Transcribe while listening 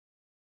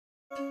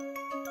So,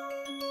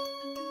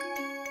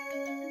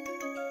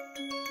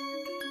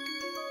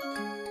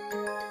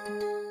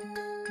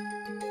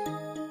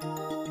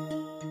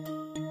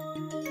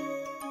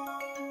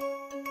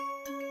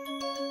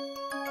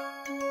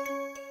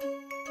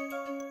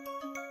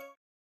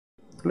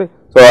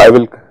 I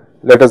will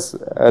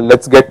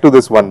let's get to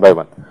this one by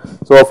one.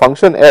 So, a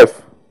function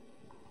f.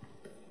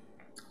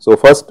 So,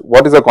 first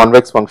what is a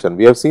convex function?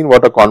 We have seen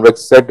what a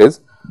convex set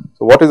is.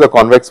 So, what is a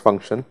convex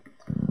function?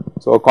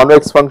 So, a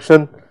convex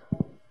function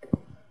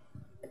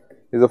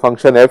is a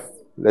function f,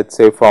 let us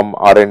say from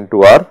Rn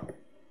to R,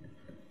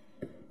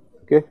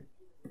 okay,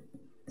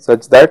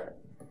 such that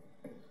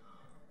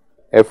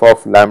f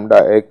of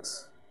lambda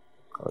x,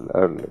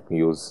 let me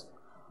use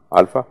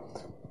alpha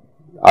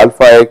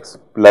x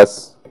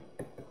plus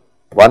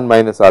 1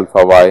 minus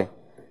alpha y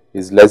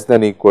is less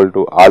than equal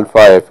to alpha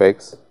f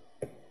x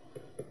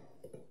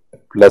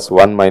plus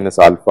 1 minus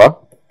alpha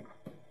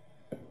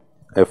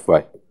f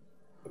y,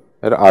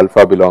 where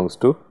alpha belongs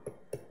to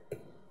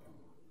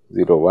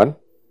 0 1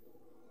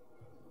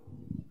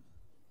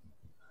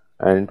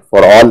 and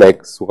for all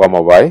x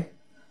comma y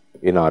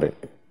in Rn.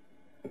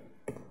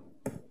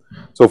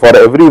 So, for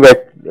every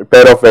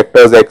pair of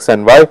vectors x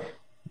and y,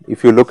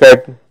 if you look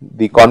at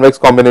the convex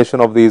combination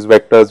of these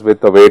vectors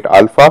with the weight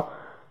alpha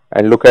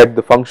and look at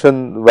the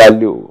function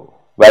value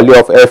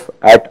of f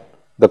at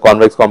the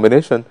convex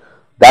combination,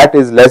 that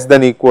is less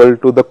than equal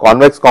to the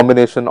convex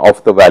combination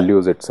of the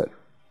values itself.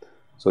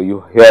 So,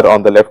 you here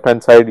on the left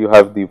hand side you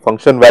have the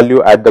function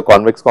value at the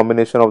convex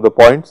combination of the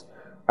points,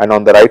 and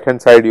on the right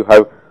hand side you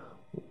have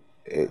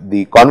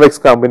the convex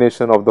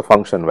combination of the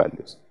function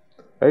values,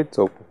 right.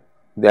 So,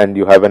 and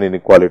you have an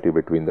inequality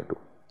between the two.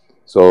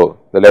 So,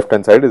 the left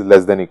hand side is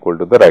less than equal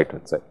to the right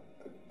hand side.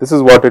 This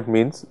is what it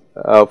means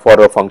for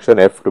a function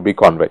f to be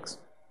convex.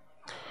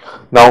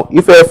 Now,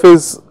 if f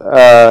is,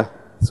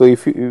 so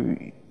if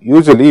you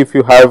usually if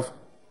you have,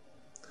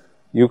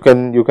 you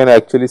can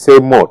actually say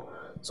more.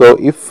 So,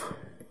 if,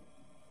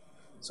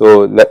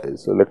 so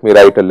let me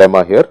write a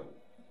lemma here.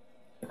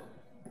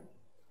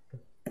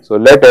 So,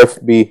 let f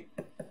be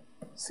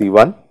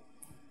C1,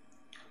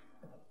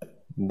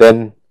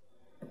 then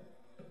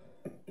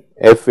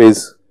f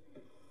is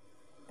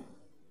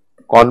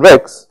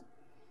convex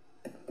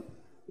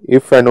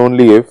if and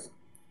only if,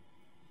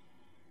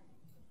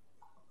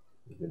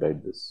 let me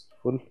write this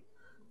full,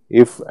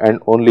 if and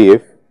only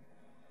if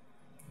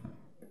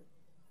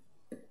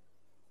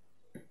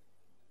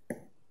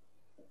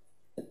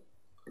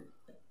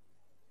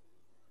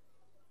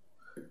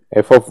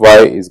f of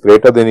y is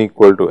greater than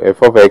equal to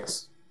f of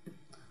x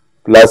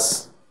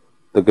plus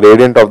the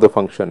gradient of the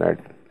function at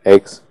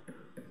x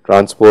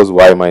transpose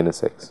y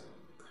minus x.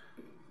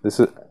 This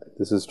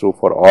is true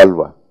for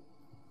all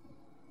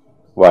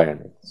y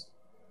and x.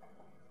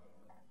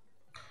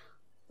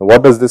 Now,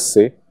 what does this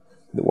say?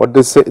 What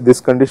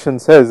this condition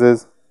says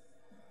is,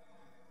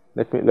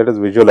 let us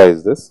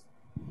visualize this.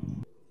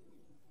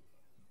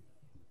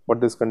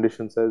 What this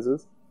condition says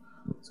is,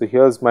 so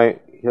here's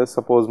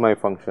suppose my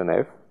function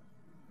f.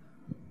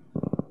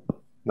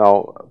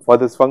 Now, for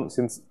this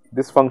since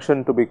this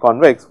function to be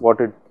convex, what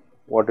it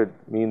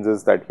means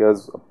is that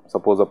here's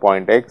suppose a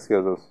point x,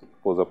 here's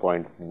suppose a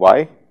point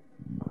y.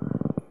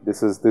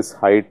 This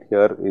height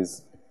here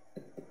is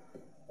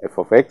f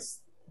of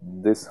x,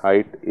 this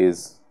height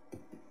is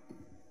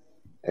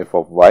f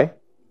of y,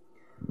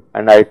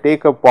 and I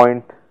take a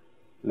point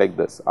like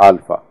this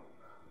alpha.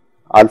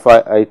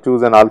 I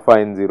choose an alpha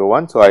in 0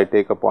 1, so I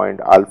take a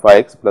point alpha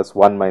x plus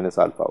 1 minus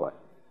alpha y.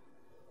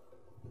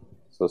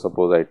 So,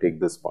 suppose I take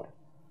this point,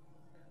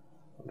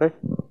 right.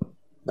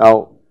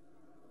 Now,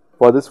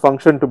 for this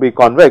function to be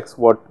convex,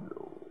 what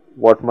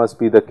must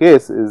be the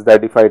case is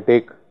that if I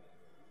take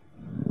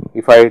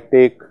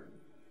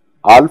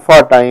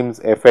alpha times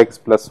fx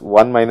plus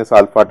 1 minus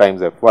alpha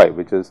times fy,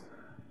 which is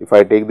if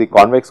I take the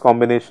convex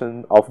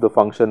combination of the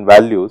function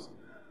values,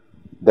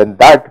 then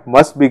that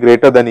must be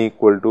greater than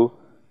equal to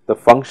the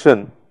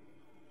function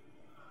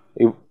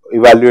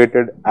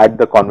evaluated at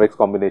the convex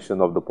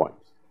combination of the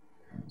points.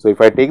 So, if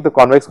I take the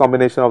convex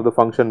combination of the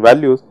function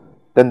values,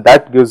 then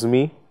that gives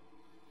me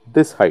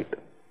this height.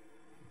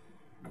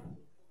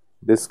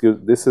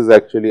 This is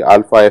actually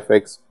alpha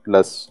fx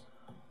plus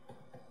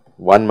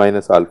 1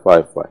 minus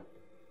alpha fy.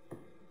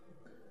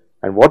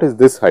 And what is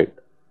this height?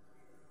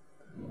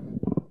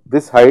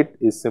 This height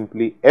is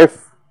simply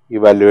f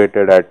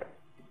evaluated at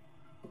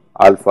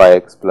alpha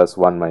x plus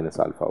 1 minus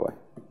alpha y,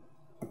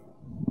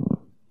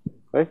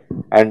 right.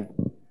 And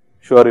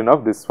sure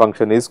enough, this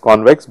function is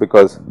convex,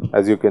 because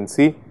as you can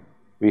see,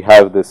 we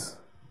have this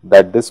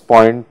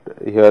point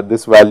here,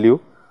 this value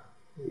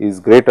is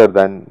greater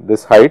than,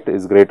 this height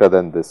is greater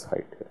than this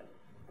height here.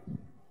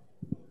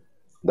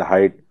 The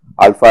height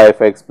alpha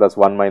fx plus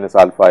 1 minus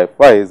alpha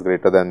fy is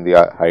greater than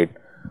the height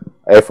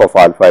f of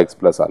alpha x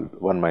plus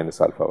 1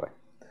 minus alpha y.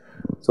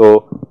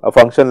 So, a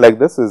function like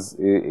this is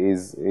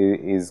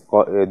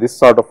this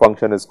sort of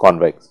function is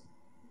convex.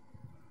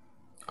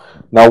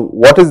 Now,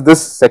 what is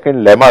this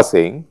second lemma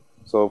saying?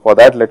 So, for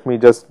that, let me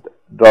just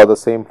draw the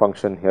same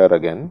function here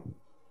again.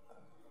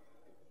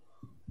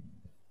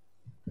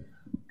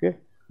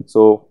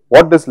 So,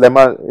 what this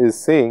lemma is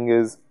saying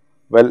is,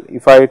 well,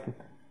 if I,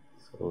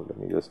 so let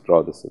me just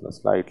draw this in a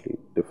slightly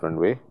different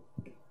way.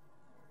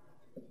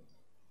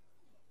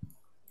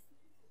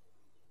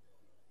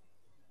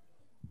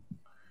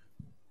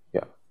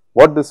 Yeah,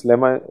 what this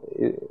lemma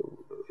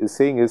is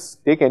saying is,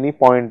 take any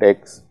point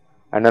x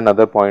and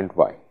another point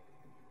y.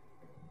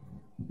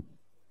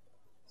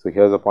 So,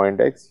 here is a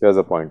point x, here is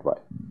a point y.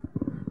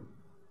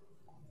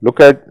 Look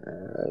at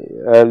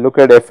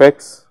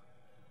fx,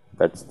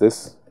 that is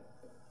this.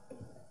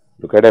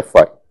 Look at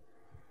fy,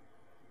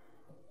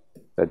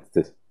 that is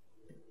this.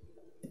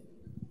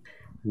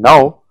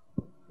 Now,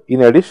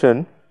 in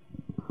addition,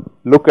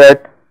 look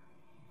at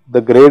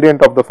the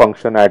gradient of the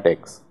function at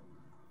x.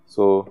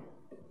 So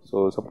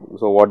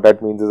what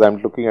that means is I am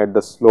looking at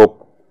the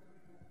slope,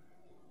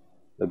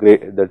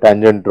 the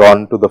tangent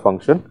drawn to the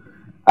function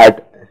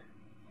at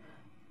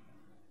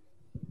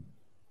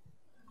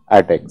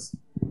x.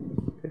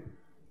 Okay.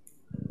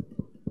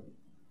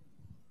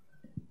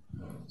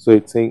 So,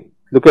 it is saying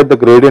look at the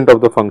gradient of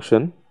the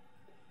function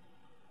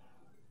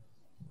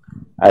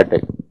at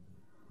x,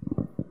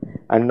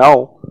 and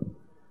now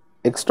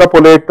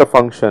extrapolate the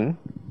function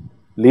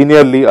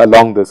linearly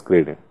along this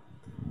gradient.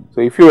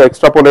 So, if you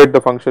extrapolate the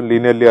function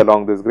linearly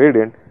along this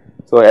gradient,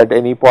 so at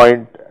any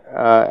point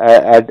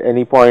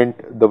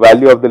the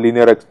value of the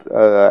linear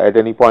at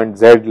any point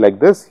z like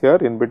this here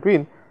in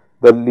between,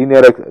 the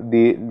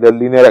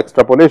linear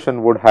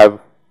extrapolation would have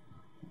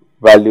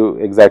value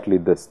exactly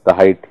this, the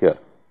height here,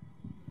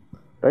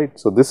 right.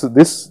 So,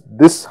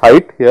 this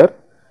height here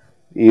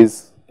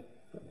is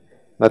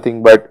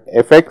nothing but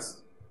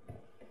fx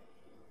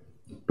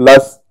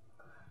plus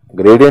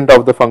gradient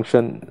of the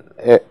function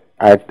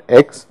at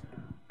x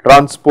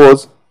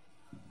transpose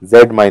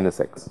z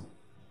minus x,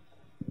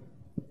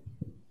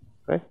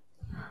 right.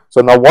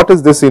 So, now what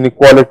is this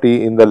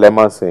inequality in the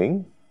lemma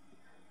saying?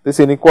 This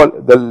the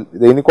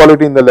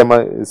inequality in the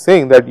lemma is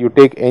saying that you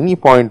take any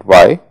point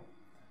y,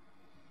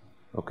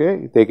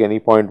 okay, you take any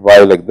point y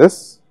like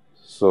this.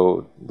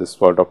 So, this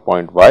sort of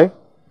point y,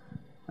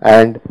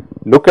 and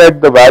look at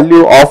the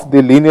value of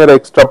the linear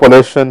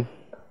extrapolation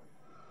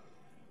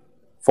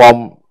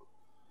from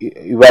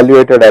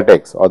evaluated at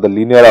x, or the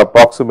linear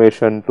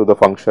approximation to the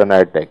function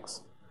at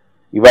x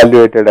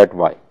evaluated at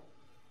y.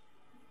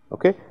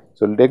 Okay.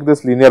 So, we will take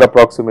this linear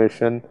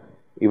approximation,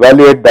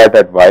 evaluate that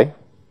at y,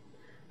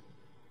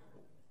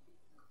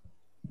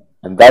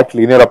 and that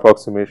linear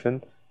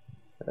approximation,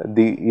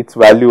 its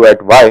value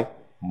at y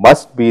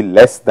must be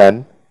less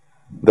than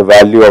the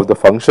value of the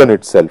function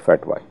itself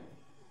at y.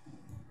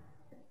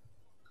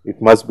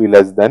 It must be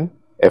less than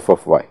f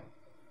of y.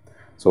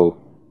 So,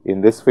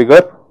 in this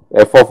figure,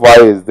 f of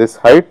y is this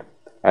height,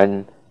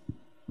 and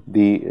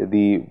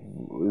the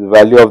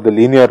value of the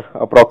linear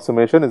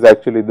approximation is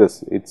actually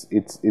this. It's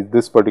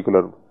this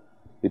particular.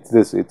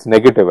 It's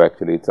negative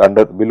actually. It's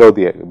below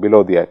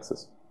the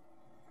axis,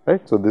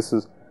 right. So, this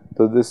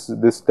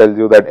tells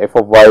you that f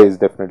of y is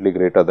definitely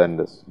greater than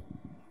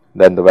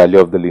the value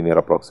of the linear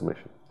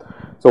approximation.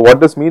 So, what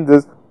this means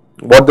is,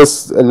 what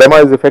this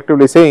lemma is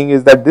effectively saying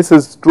is that this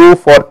is true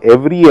for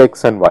every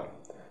x and y.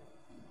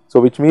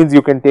 So, which means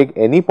you can take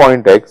any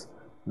point x,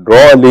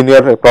 draw a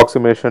linear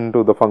approximation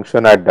to the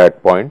function at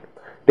that point,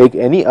 take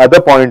any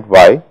other point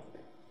y,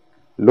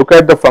 look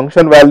at the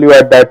function value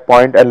at that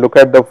point and look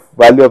at the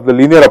value of the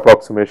linear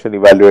approximation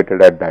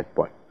evaluated at that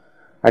point,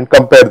 and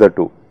compare the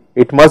two.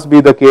 It must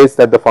be the case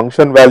that the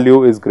function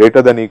value is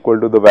greater than or equal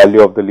to the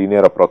value of the linear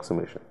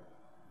approximation.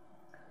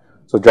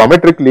 So,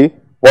 geometrically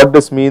what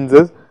this means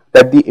is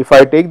that if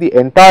I take the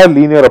entire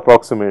linear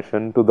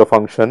approximation to the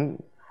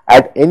function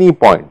at any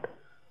point,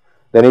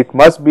 then it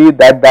must be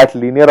that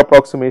linear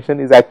approximation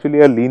is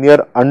actually a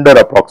linear under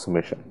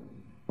approximation.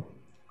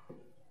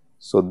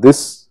 So,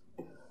 this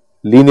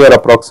linear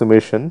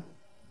approximation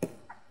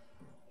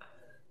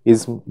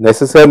is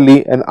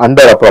necessarily an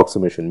under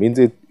approximation, means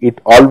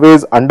it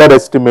always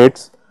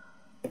underestimates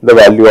the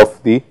value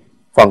of the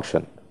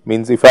function.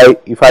 Means if I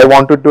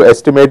wanted to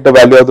estimate the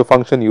value of the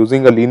function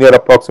using a linear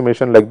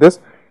approximation like this,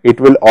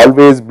 it will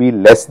always be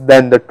less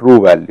than the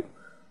true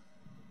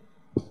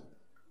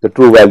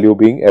value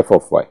being f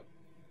of y,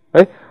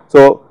 right.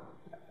 So,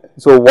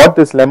 what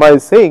this lemma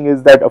is saying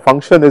is that a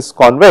function is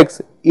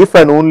convex if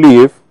and only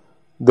if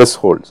this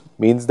holds,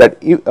 means that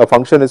if a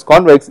function is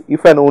convex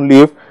if and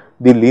only if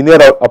the linear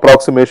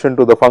approximation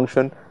to the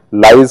function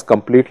lies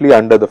completely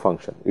under the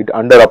function, it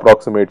under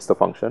approximates the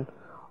function,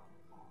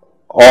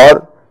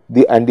 or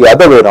the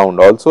other way around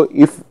also,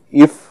 if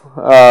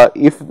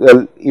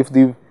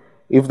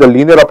the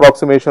linear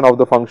approximation of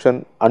the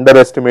function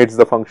underestimates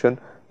the function,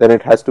 then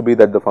it has to be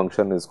that the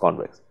function is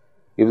convex.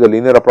 If the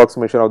linear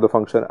approximation of the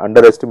function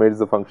underestimates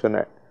the function,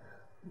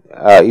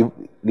 if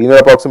linear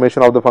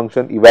approximation of the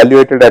function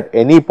evaluated at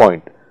any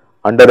point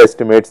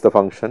underestimates the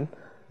function,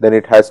 then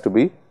it has to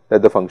be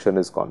that the function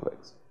is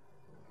convex.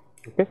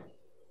 Okay.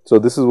 So,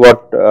 this is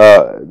what,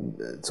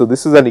 so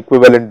this is an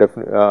equivalent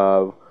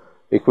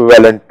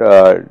equivalent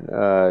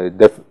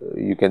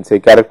you can say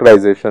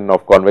characterization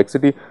of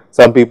convexity.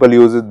 Some people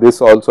use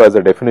this also as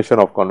a definition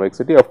of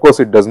convexity. Of course,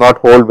 it does not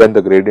hold when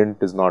the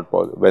gradient is not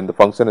when the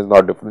function is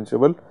not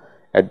differentiable,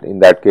 and in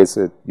that case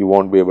you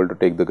will not be able to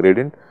take the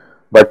gradient,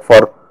 but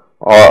for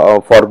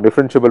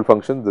differentiable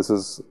functions this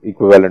is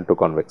equivalent to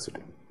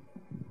convexity.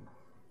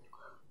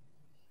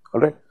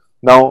 All right.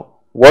 Now,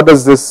 what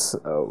does this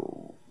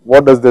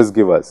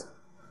give us?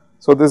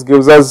 So, this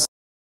gives us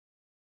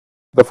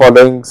the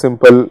following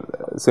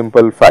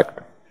simple fact.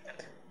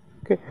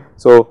 Okay.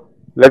 So,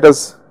 let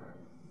us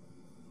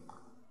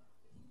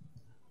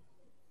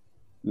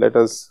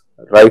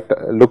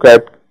look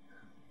at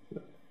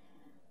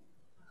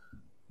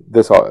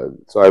this.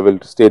 So, I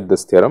will state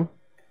this theorem.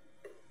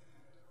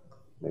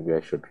 Maybe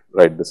I should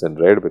write this in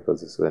red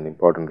because this is an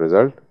important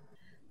result.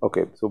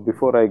 Okay. So,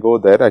 before I go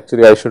there,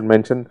 actually I should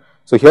mention,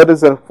 so here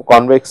is a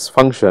convex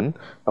function.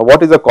 Now,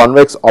 what is a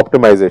convex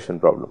optimization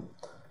problem?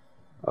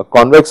 A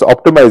convex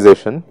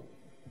optimization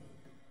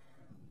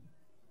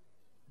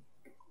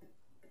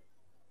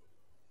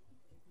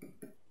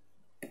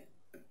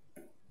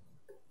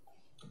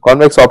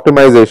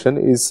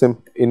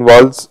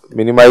involves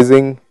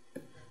minimizing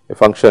a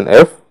function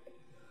f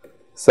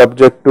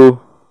subject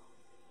to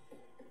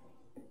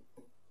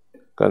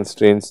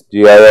constraints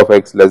gi of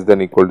x less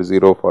than equal to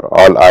 0 for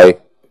all I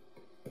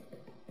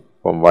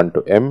from 1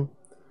 to m,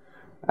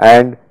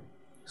 and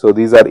so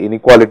these are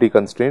inequality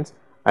constraints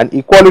and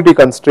equality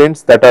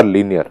constraints that are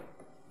linear.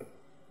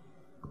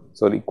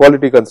 So,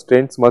 equality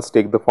constraints must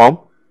take the form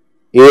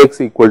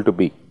Ax equal to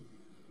b.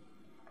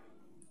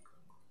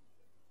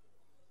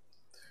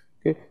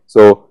 Okay.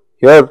 So,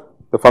 here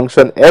the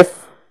function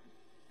f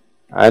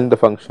and the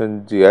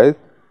function gi,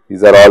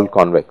 these are all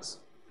convex.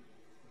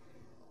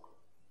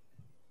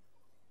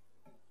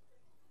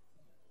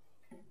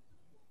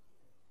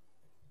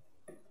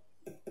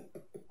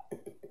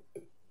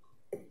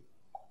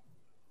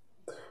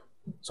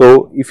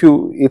 So, if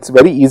you, it is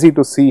very easy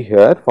to see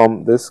here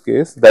from this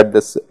case that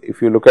this,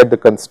 if you look at the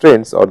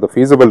constraints or the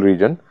feasible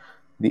region,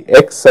 the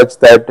x such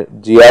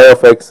that gi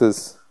of x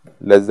is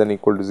less than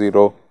equal to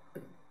 0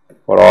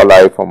 for all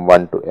I from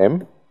 1 to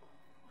m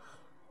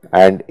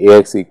and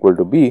Ax equal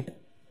to b,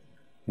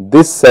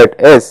 this set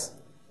S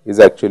is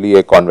actually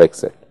a convex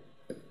set.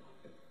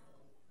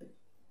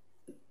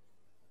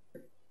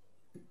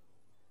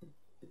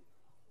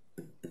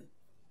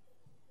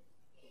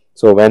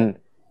 So, when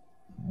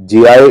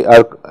gi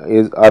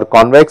are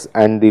convex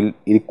and the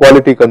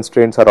equality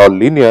constraints are all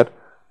linear,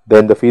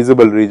 then the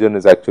feasible region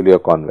is actually a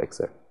convex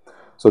set.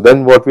 So,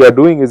 then what we are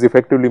doing is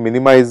effectively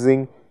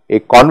minimizing a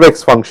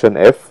convex function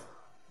f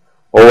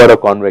over a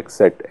convex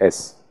set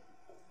S,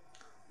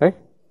 right.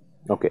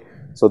 Okay.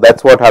 So, that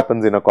is what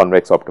happens in a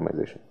convex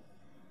optimization.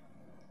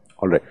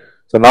 All right.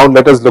 So, now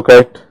let us look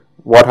at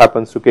what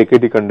happens to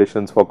KKT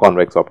conditions for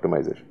convex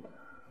optimization.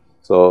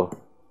 So,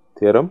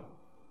 theorem,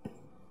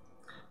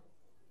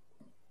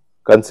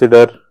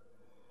 consider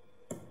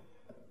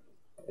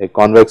a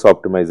convex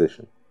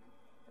optimization.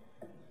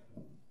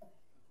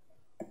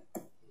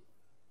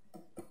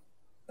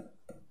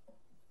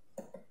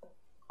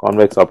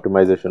 Convex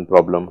optimization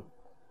problem,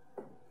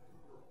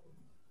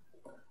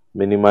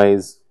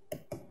 minimize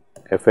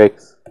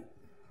fx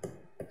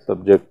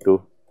subject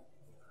to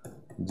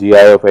gi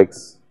of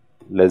x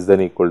less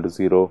than equal to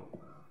 0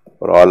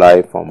 for all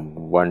I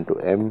from 1 to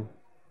m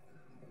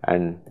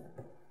and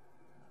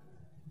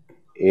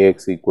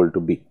Ax equal to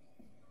b,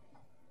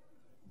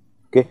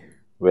 okay,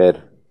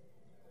 where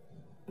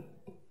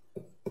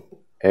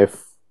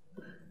f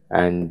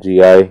and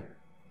gi,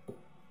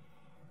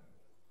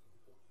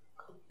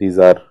 these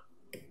are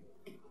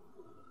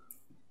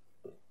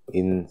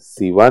in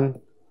C1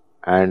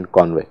 and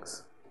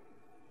convex.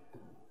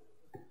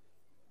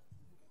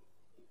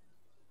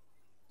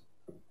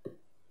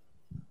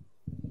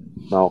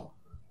 Now,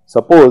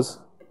 suppose,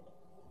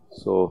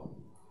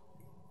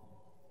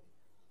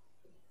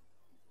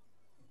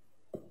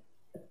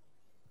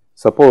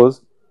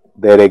 suppose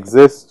there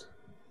exists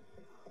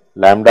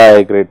lambda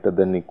I greater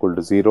than equal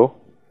to 0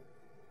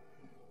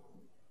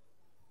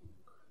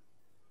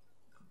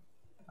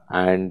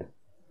 and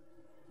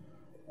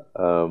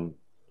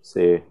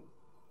say,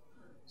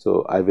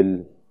 so I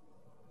will,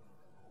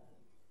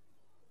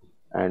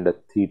 and a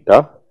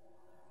theta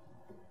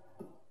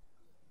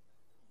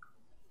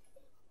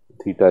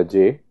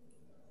j,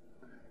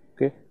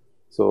 okay.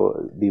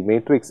 So, the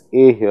matrix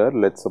A here,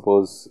 let us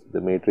suppose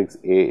the matrix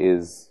A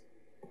is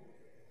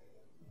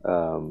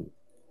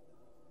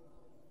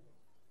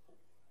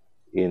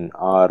in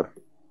R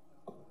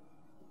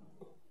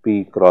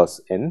P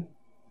cross N,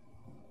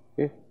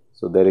 okay.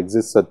 So, there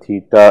exists a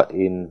theta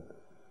in,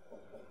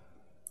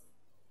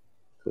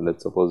 so let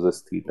us suppose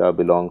this theta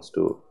belongs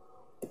to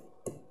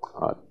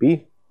R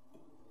P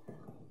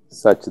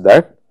such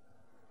that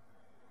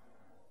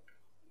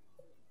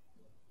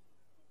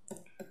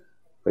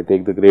if I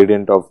take the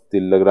gradient of the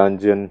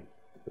Lagrangian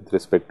with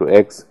respect to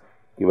x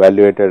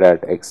evaluated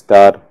at x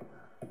star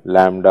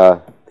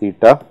lambda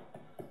theta,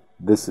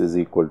 this is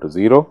equal to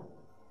 0,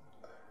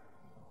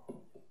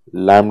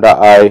 lambda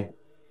I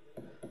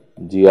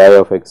gi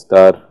of x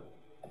star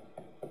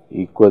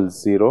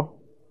equals 0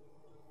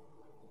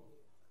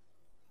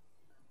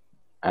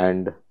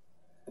 and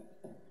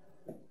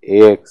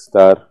Ax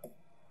star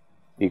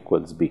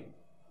equals b.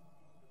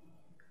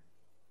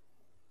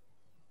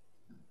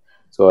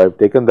 So, I have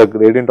taken the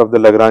gradient of the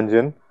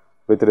Lagrangian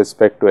with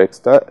respect to x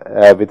star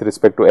with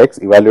respect to x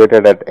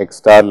evaluated at x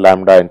star,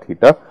 lambda and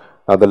theta.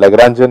 Now, the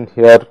Lagrangian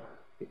here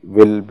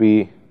will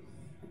be,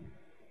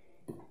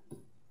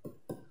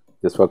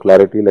 just for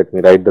clarity, let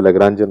me write the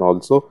Lagrangian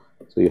also.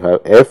 So, you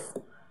have f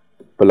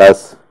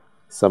plus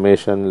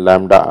summation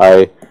lambda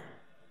I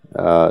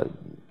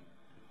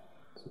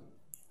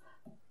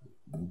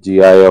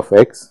gi of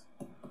x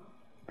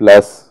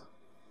plus,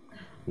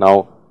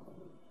 now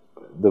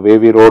the way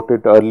we wrote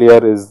it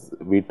earlier is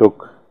we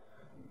took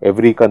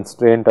every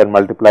constraint and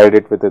multiplied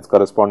it with its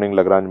corresponding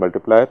Lagrange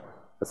multiplier.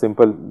 The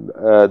simple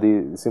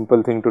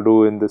thing to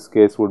do in this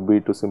case would be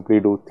to simply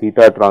do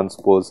theta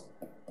transpose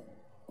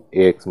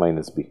Ax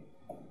minus b.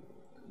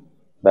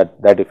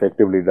 That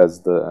effectively does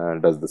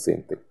the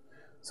same thing.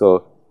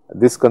 So,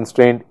 this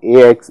constraint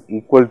Ax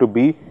equal to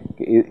b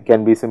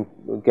can be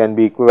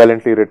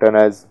equivalently written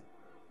as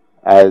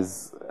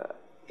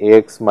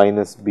Ax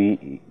minus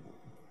b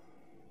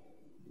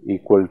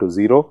equal to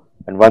 0,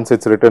 and once it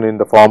is written in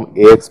the form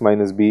Ax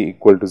minus b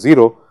equal to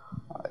 0,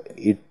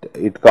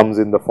 it comes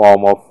in the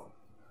form of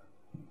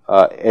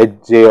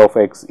Hj of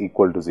x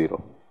equal to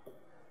 0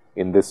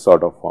 in this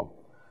sort of form,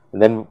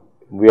 and then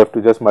we have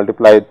to just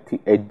multiply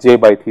Hj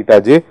by theta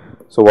j.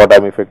 So, what I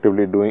am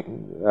effectively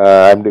doing,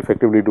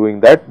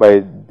 that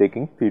by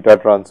taking theta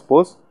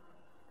transpose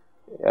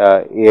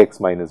Ax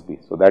minus b.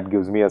 So, that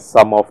gives me a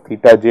sum of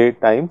theta j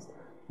times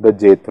the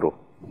jth row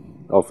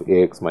of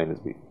Ax minus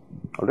b.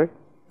 All right.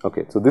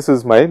 Okay. So, this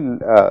is my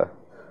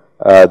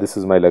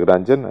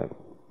Lagrangian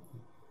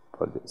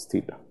for this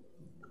theta.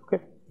 Okay.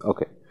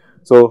 Okay.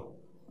 So,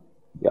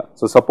 yeah.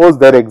 So, suppose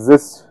there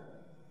exists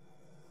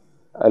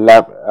a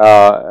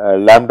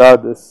lambda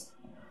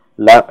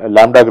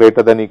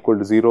greater than or equal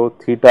to 0,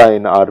 theta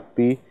in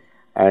Rp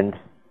and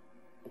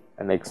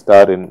an x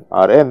star in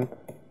Rn,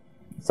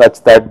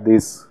 such that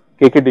these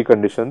KKT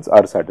conditions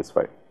are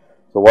satisfied.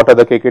 So, what are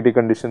the KKT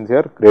conditions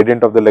here?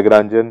 Gradient of the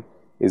Lagrangian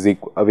is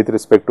equal with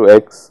respect to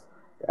x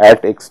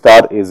at x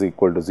star is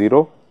equal to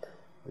 0.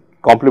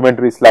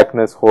 Complementary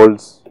slackness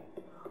holds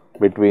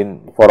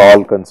between for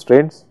all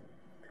constraints,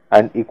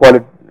 and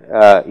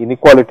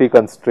inequality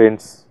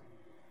constraints.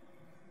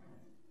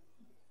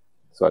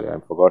 Sorry, I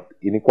forgot.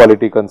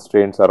 Inequality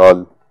constraints are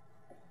all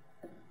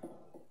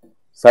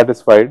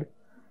satisfied,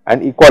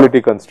 and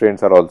equality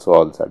constraints are also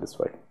all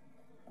satisfied.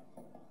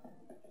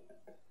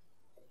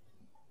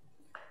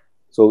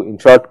 So, in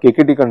short,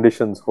 KKT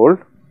conditions hold.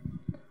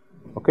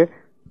 Okay.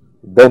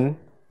 Then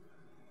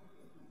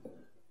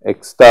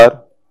x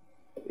star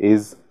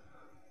is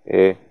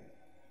a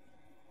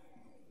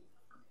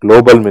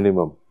global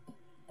minimum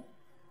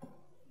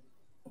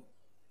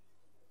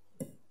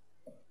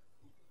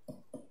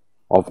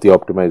of the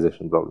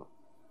optimization problem.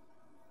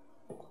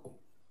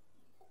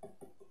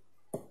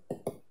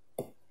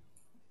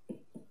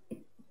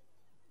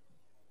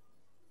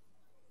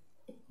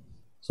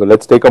 So, let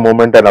us take a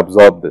moment and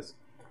absorb this.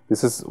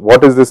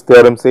 What is this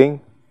theorem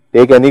saying?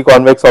 Take any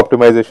convex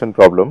optimization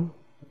problem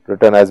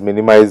written as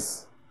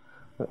minimize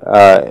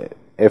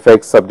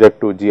fx subject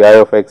to gi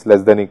of x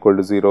less than or equal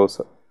to 0,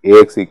 so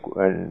ax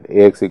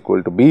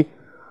equal to b,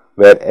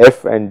 where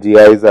f and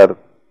gi's are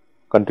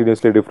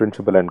continuously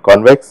differentiable and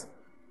convex.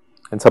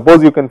 And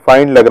suppose you can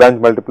find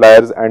Lagrange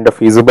multipliers and a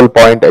feasible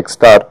point x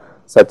star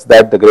such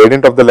that the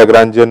gradient of the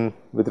Lagrangian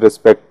with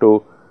respect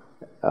to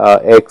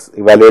x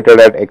evaluated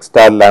at x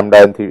star,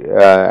 lambda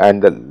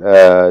and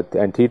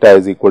theta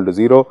is equal to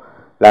 0,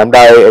 lambda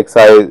I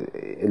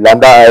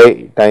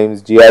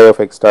times gi of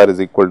x star is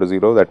equal to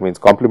 0. That means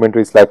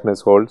complementary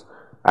slackness holds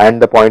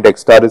and the point x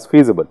star is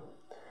feasible.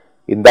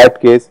 In that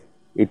case,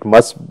 we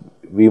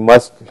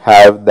must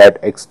have that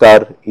x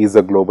star is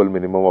a global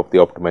minimum of the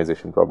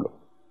optimization problem.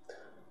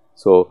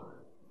 So,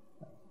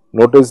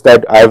 notice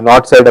that I have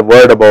not said a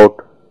word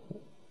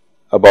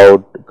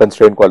about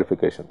constraint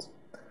qualifications.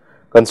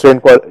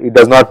 It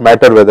does not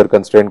matter whether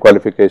constraint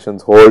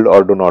qualifications hold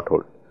or do not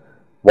hold.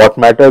 What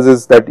matters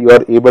is that you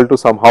are able to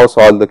somehow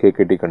solve the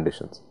KKT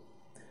conditions.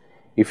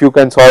 If you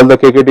can solve the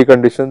KKT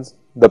conditions,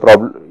 the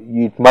problem,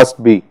 it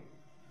must be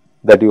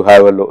that you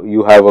have a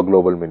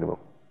global minimum.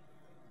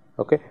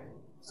 Okay.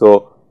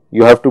 So,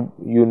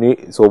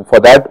 so for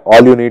that,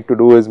 all you need to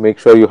do is make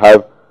sure you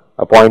have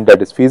a point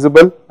that is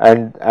feasible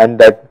and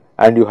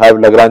you have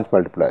Lagrange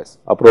multipliers,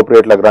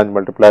 appropriate Lagrange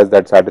multipliers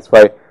that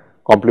satisfy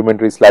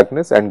complementary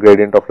slackness and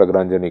gradient of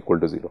Lagrangian equal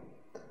to 0.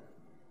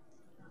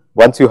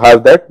 Once you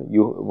have that,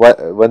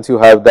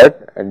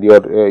 and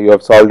you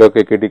have solved your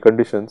KKT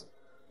conditions,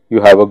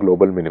 you have a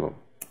global minimum.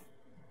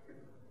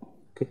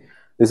 Okay.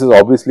 This is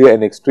obviously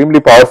an extremely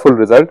powerful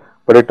result,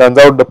 but it turns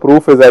out the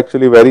proof is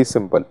actually very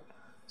simple.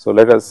 So,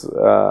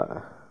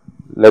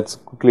 let's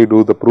quickly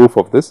do the proof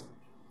of this.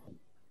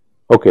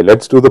 Okay,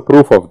 let's do the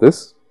proof of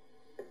this.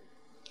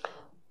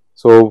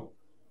 So,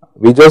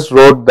 we just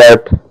wrote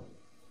that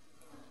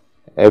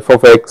f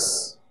of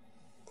x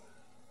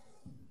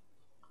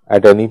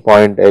at any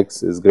point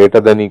x is greater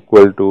than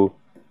equal to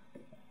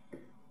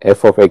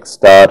f of x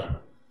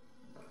star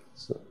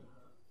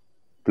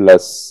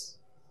plus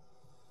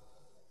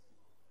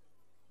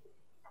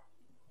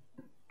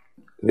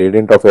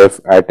gradient of f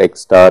at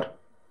x star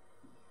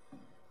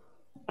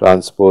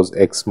transpose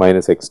x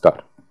minus x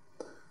star.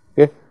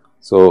 Okay.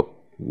 So,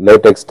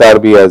 let x star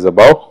be as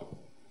above,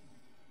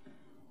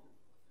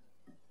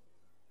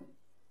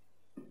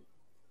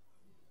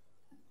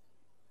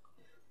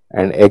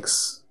 and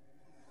x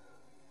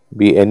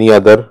be any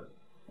other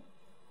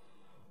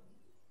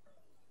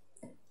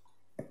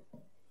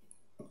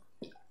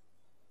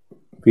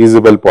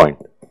feasible point.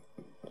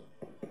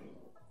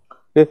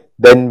 Okay.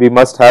 Then we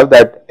must have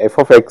that f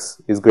of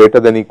x is greater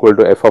than equal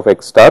to f of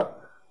x star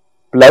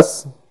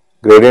plus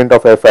gradient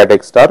of f at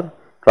x star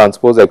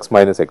transpose x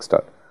minus x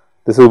star.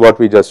 This is what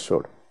we just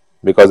showed,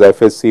 because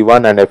f is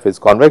C1 and f is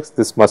convex,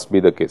 this must be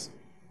the case.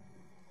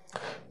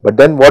 But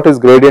then what is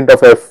gradient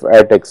of f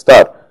at x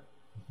star?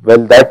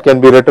 Well, that can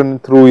be written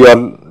through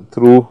your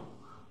through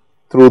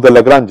the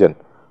Lagrangian.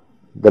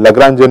 The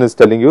Lagrangian is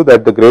telling you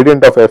that the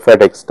gradient of f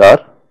at x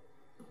star,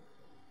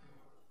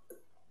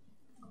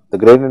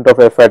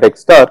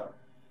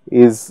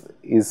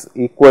 is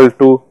equal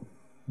to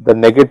the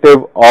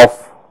negative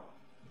of,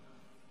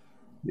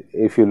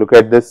 if you look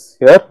at this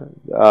here,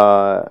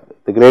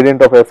 the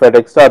gradient of f at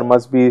x star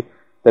must be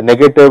the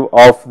negative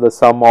of the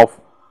sum of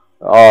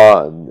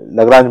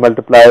Lagrange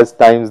multipliers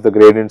times the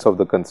gradients of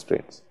the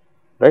constraints,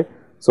 right.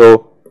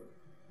 So,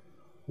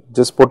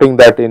 just putting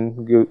that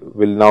in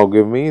will now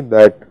give me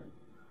that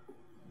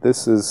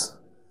this is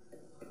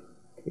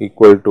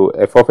equal to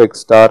f of x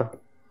star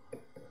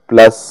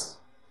plus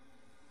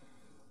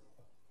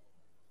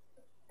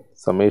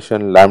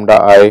summation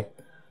lambda I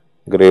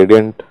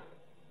gradient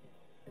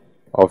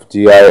of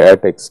gi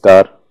at x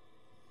star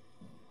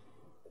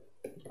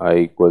I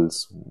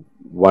equals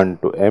 1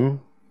 to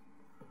m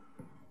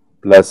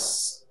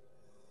plus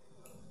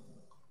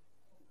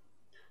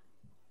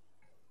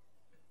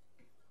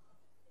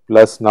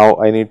now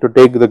I need to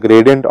take the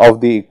gradient of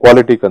the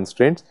equality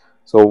constraints.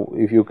 So,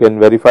 if you can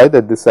verify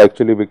that this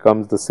actually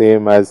becomes the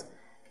same as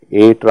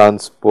A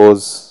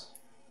transpose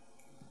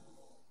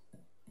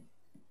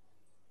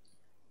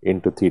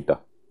into theta.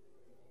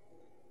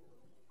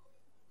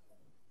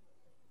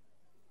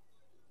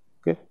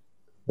 Okay,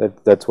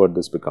 that's what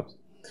this becomes.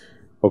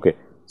 Okay,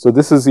 so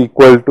this is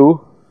equal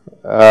to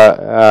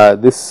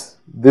this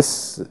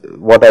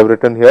what I have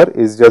written here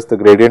is just the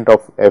gradient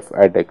of f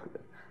at x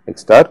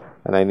star,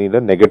 and I need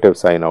a negative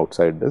sign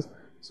outside this.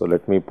 So,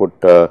 let me put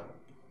a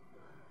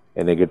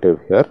negative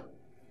here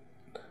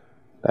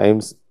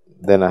times,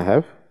 then I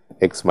have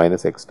x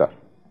minus x star.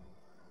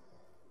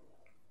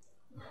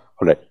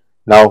 All right.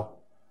 Now,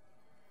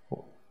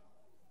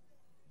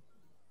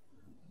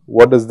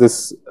 what does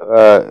this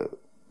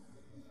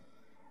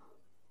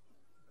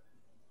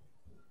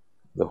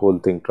the whole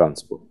thing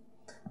transpose?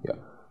 Yeah.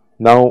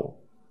 Now,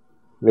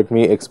 let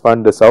me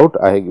expand this out.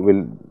 I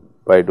will,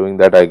 by doing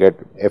that, I get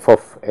f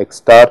of x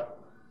star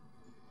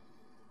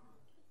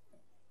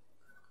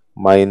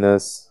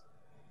minus,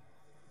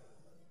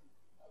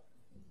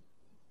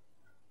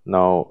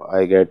 now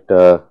I get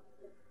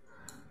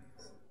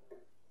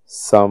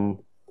sum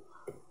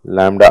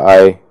lambda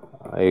I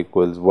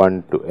equals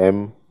 1 to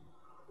m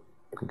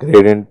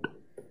gradient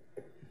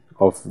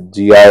of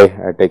gi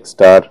at x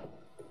star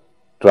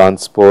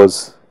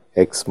transpose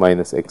x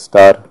minus x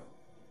star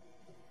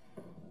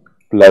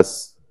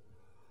plus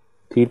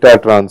theta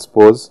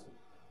transpose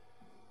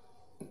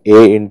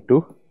A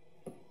into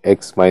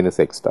x minus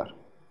x star.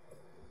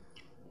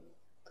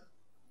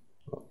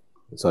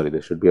 Sorry,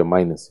 there should be a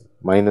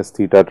minus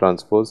theta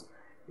transpose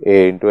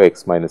A into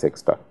x minus x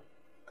star.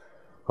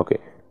 Okay.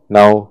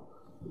 Now,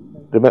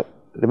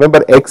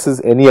 remember x is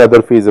any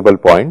other feasible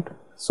point.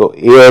 So,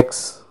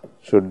 Ax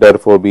should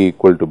therefore be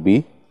equal to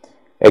B.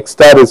 X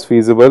star is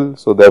feasible.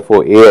 So,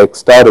 therefore, Ax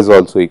star is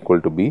also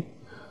equal to B.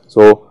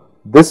 So,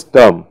 this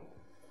term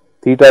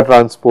theta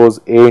transpose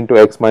A into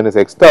x minus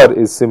x star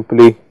is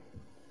simply,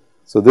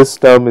 so this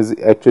term is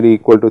actually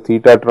equal to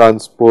theta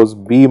transpose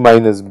B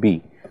minus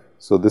B.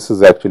 So, this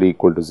is actually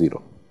equal to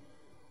 0.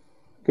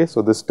 Okay.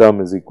 So, this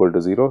term is equal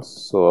to 0.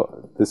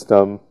 So, this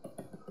term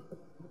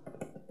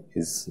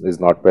is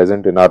not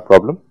present in our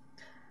problem.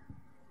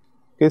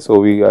 Okay. So,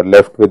 we are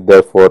left with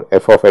therefore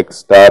f of x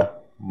star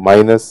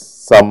minus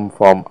sum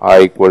from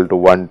I equal to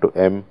 1 to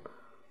m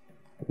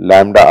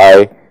lambda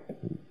I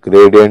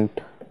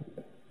gradient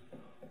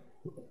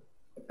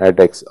at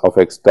x of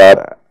x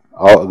star,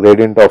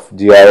 gradient of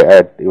gi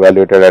at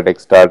evaluated at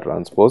x star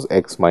transpose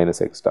x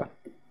minus x star.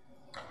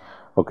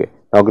 Okay.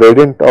 Now,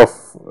 gradient of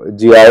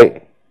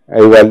gi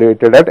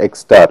evaluated at x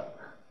star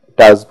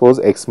transpose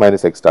x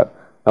minus x star.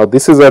 Now,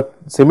 this is a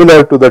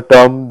similar to the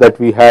term that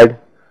we had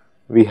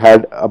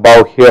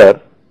above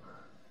here,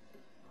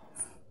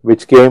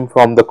 which came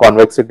from the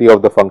convexity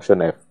of the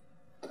function f,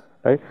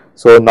 right.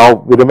 So, now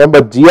we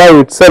remember gi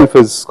itself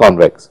is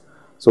convex.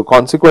 So,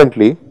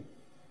 consequently,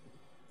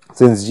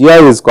 since gi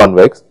is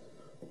convex,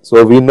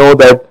 so we know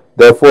that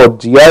therefore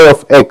gi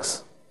of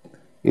x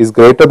is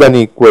greater than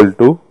equal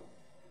to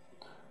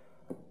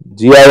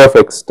gi of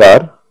x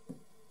star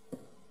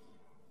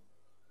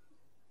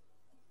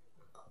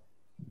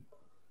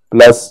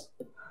plus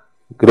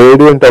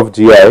gradient of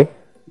gi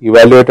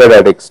evaluated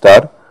at x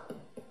star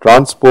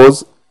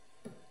transpose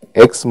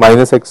x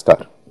minus x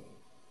star,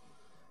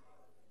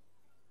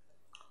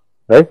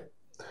 right.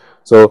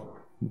 So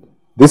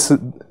this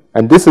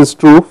is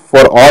true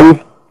for all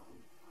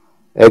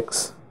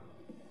x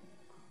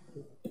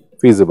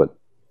feasible,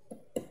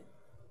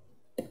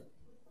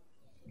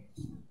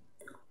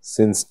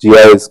 since gi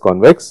is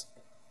convex,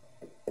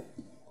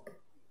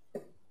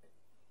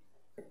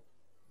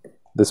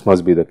 this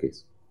must be the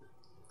case.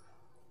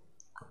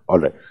 All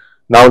right.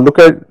 Now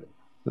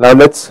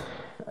let's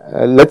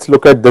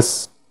look at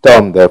this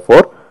term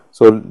therefore.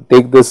 So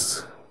take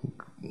this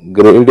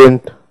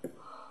gradient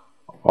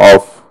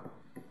of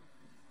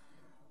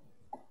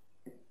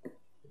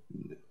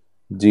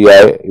gi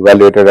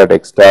evaluated at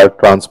x star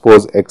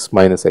transpose x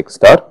minus x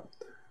star,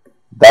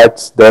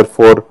 that's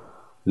therefore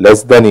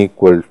less than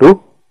equal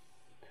to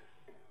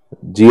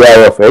gi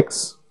of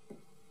x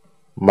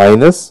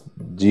minus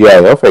gi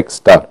of x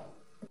star.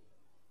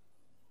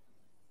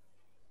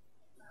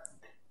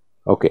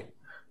 Okay.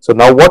 So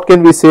now what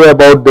can we say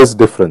about this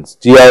difference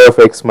gi of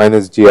x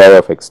minus gi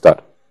of x star?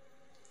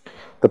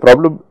 The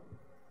problem,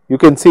 you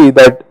can see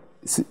that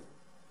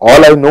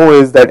all I know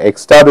is that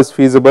x star is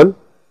feasible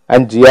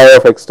and gi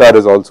of x star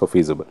is also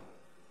feasible.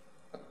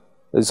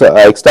 So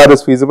x star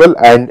is feasible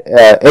and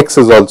x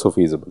is also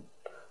feasible.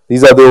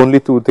 These are the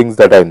only two things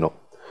that I know.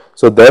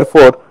 So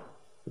therefore,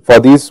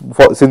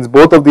 since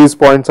both of these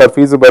points are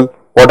feasible,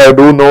 what I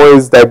do know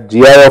is that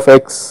gi of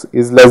x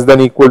is less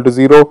than equal to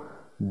 0,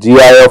 gi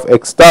of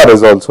x star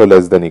is also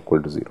less than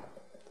equal to 0.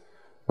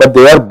 But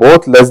they are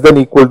both less than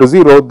equal to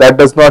 0, that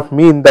does not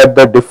mean that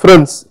the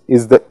difference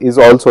is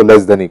also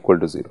less than equal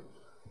to 0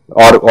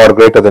 or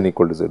greater than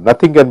equal to 0.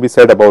 Nothing can be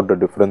said about the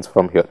difference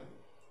from here,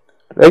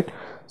 right.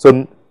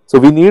 So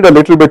we need a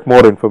little bit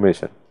more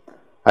information,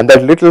 and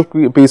that little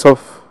piece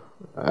of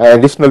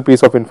additional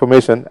piece of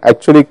information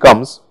actually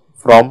comes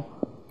from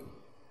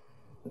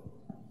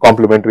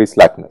complementary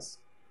slackness.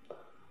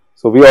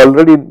 So we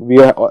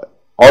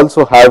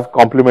also have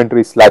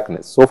complementary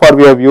slackness. So far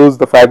we have used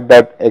the fact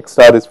that x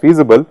star is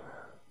feasible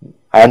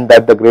and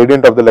that the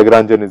gradient of the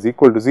Lagrangian is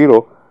equal to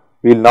 0.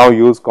 We will now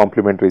use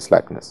complementary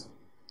slackness.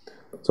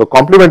 So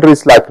complementary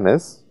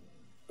slackness,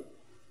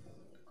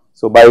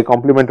 so by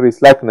complementary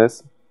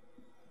slackness,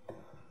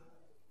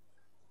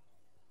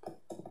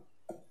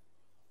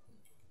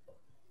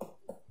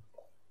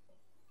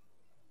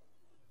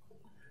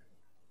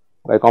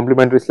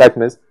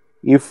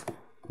 if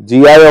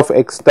gi of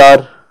x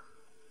star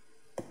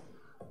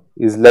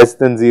is less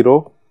than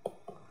 0,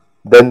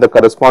 then the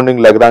corresponding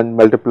Lagrange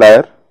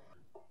multiplier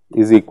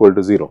is equal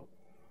to 0.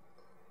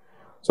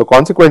 So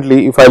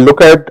consequently, if I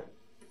look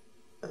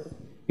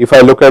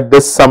at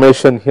this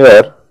summation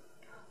here,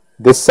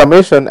 this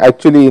summation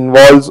actually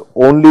involves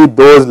only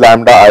those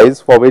lambda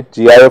i's for which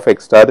gi of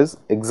x star is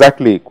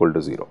exactly equal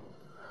to 0.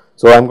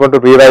 So I am going to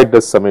rewrite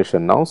this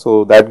summation now.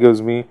 So that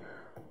gives me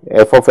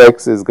f of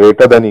x is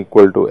greater than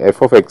equal to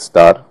f of x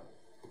star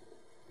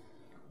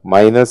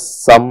minus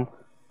some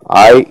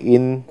I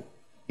in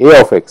a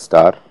of x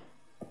star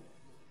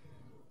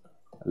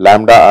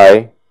lambda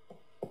I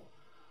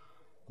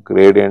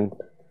gradient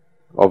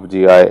of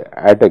gi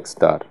at x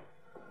star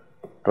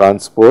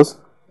transpose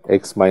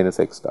x minus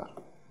x star.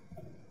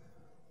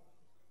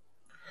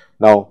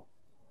 Now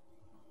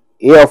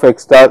a of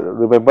x star,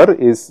 remember,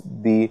 is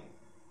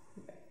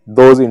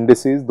those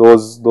indices,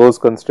 those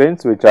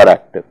constraints which are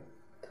active.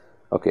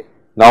 Okay.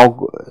 Now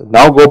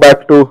go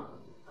back to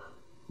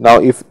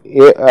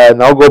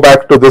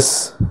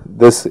this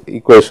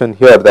equation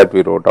here that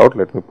we wrote out.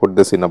 Let me put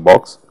this in a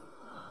box.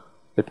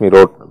 We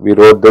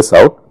wrote this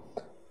out.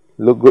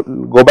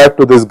 Go back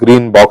to this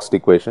green boxed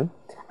equation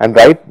and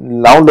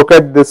now look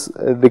at this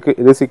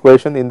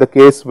equation in the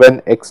case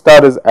when x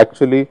star is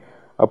actually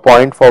a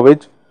point for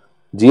which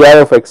gi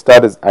of x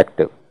star is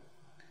active.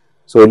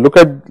 So look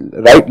at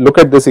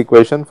this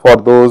equation for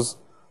those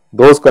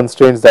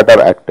constraints that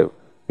are active,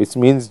 which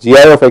means gi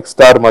of x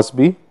star must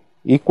be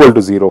equal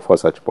to 0 for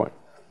such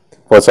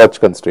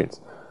constraints.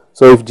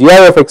 So if gi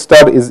of x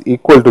star is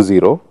equal to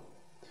 0,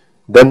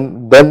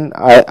 then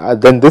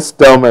this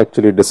term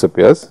actually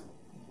disappears.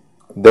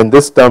 Then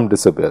this term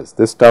disappears.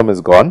 This term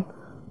is gone.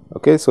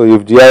 Okay, so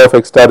if gi of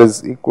x star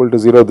is equal to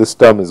 0, this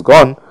term is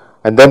gone,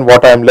 and then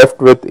what I am left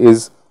with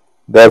is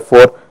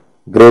therefore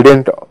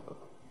gradient,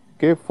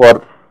 okay,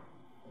 for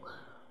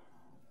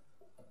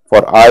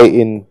I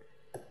in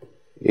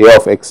a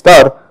of x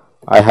star,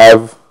 I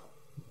have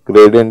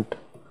gradient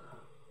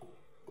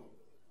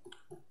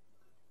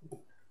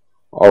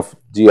of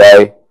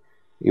gi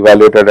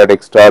evaluated at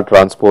x star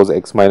transpose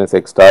x minus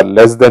x star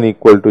less than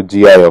equal to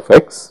gi of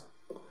x.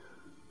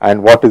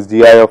 And what is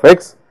gi of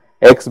x?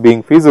 X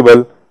being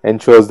feasible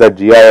ensures that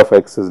gi of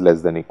x is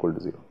less than equal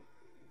to 0.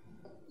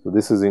 So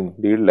this is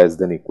indeed less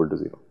than equal to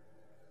 0.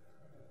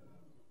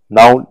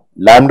 Now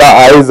lambda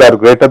i's are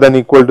greater than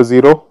equal to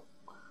 0,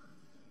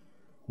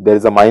 there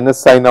is a minus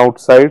sign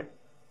outside,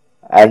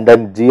 and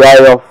then gi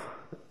of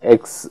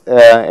x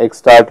x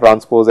star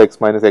transpose x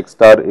minus x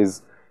star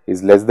is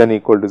less than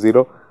equal to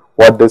 0.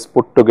 What this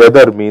put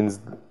together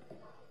means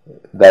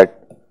that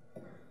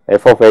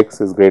f of x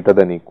is greater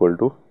than equal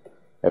to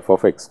f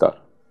of x star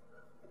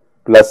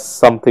plus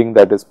something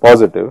that is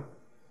positive,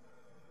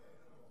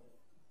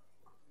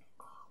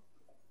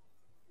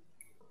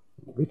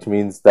 which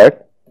means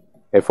that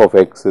f of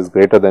x is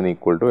greater than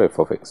equal to f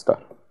of x star.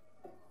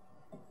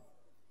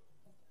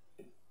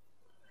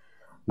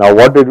 Now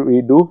what did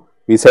we do?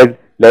 We said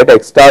let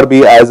x star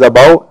be as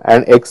above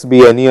and x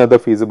be any other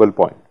feasible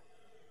point.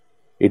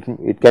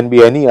 It can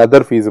be any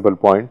other feasible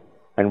point,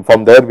 and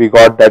from there we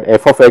got that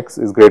f of x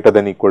is greater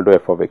than equal to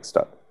f of x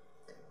star.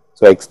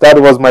 So x star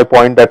was my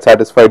point that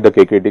satisfied the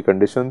KKT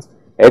conditions,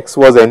 x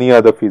was any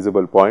other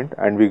feasible point,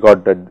 and we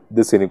got that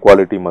this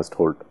inequality must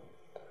hold.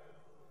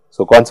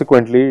 So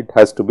consequently it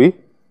has to be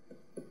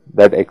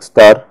that x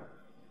star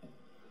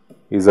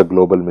is a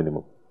global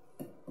minimum.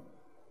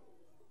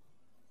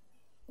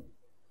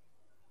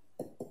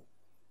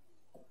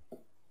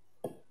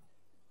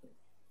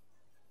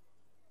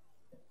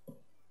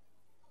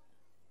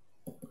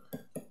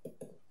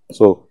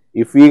 So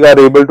if we are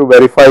able to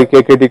verify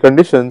KKT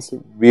conditions,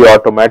 we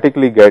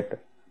automatically get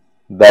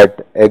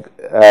that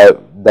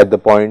that the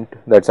point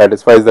that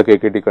satisfies the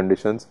KKT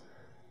conditions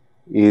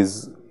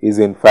is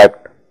in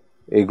fact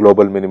a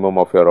global minimum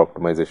of your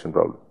optimization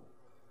problem.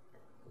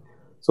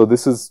 So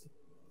this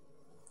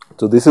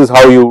is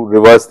how you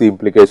reverse the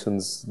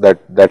implications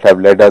that have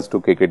led us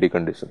to KKT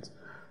conditions.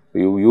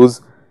 You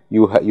use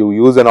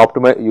an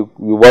you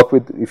work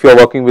with, if you are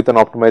working with an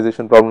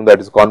optimization problem that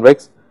is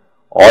convex,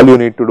 all you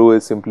need to do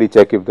is simply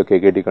check if the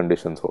KKT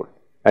conditions hold,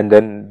 and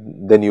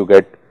then you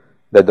get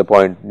that the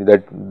point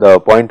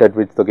at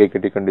which the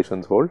KKT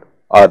conditions hold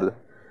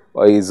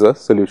is a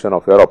solution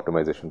of your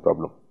optimization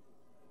problem.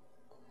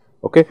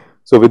 Okay.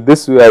 So with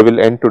this I will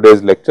end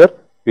today's lecture.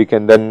 We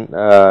can then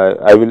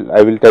I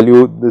will tell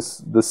you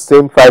the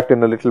same fact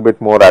in a little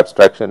bit more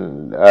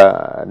abstraction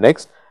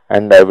next,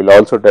 and I will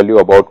also tell you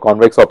about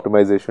convex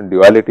optimization,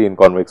 duality in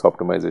convex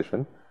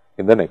optimization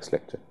in the next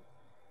lecture.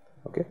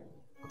 Okay.